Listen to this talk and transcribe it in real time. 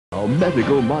now,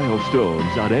 Medical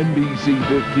Milestones on NBC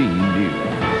 15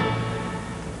 News.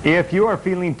 If you are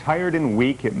feeling tired and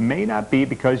weak, it may not be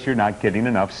because you're not getting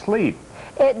enough sleep.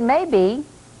 It may be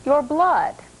your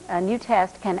blood. A new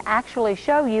test can actually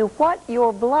show you what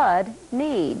your blood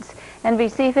needs.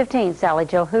 NBC 15's Sally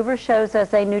Jo Hoover shows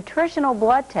us a nutritional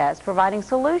blood test providing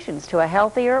solutions to a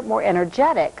healthier, more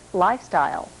energetic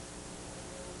lifestyle.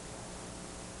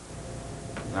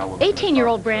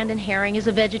 18-year-old Brandon Herring is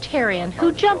a vegetarian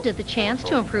who jumped at the chance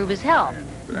to improve his health.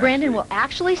 Brandon will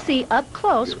actually see up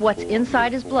close what's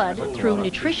inside his blood through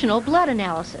nutritional blood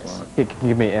analysis. It can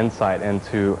give me insight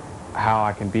into how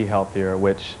I can be healthier,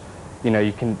 which, you know,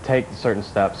 you can take certain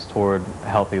steps toward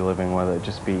healthy living, whether it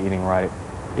just be eating right,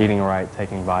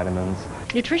 taking vitamins.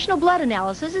 Nutritional blood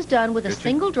analysis is done with a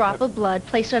single drop of blood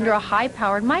placed under a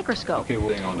high-powered microscope.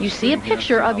 You see a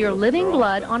picture of your living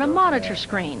blood on a monitor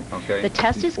screen. The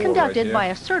test is conducted by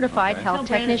a certified health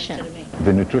technician.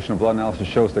 The nutritional blood analysis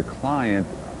shows the client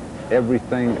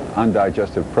everything: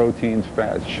 undigested proteins,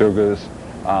 fats, sugars,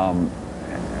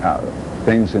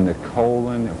 things in the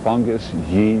colon, fungus,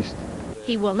 yeast.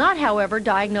 He will not, however,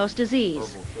 diagnose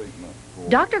disease.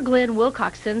 Dr. Glenn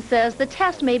Wilcoxon says the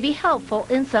test may be helpful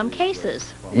in some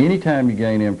cases. Anytime you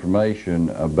gain information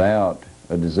about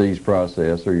a disease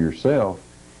process or yourself,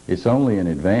 it's only an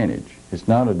advantage. It's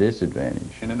not a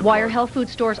disadvantage. Why are health food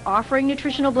stores offering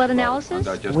nutritional blood analysis?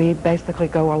 We basically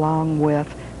go along with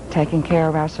taking care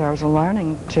of ourselves and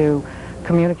learning to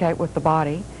communicate with the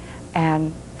body,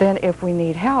 and then if we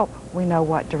need help, we know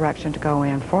what direction to go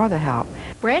in for the help.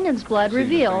 Brandon's blood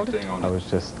revealed I was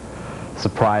just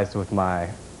surprised with my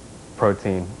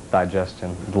protein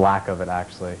digestion, the lack of it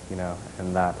actually, you know,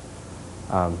 and that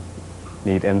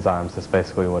need enzymes. That's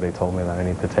basically what he told me, that I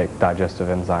need to take digestive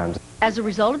enzymes. As a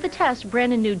result of the test,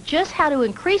 Brandon knew just how to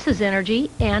increase his energy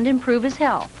and improve his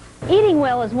health. Eating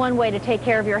well is one way to take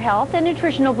care of your health, and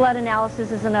nutritional blood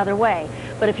analysis is another way.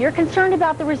 But if you're concerned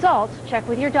about the results, check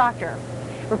with your doctor.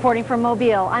 Reporting from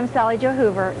Mobile, I'm Sally Jo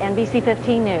Hoover, NBC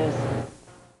 15 News.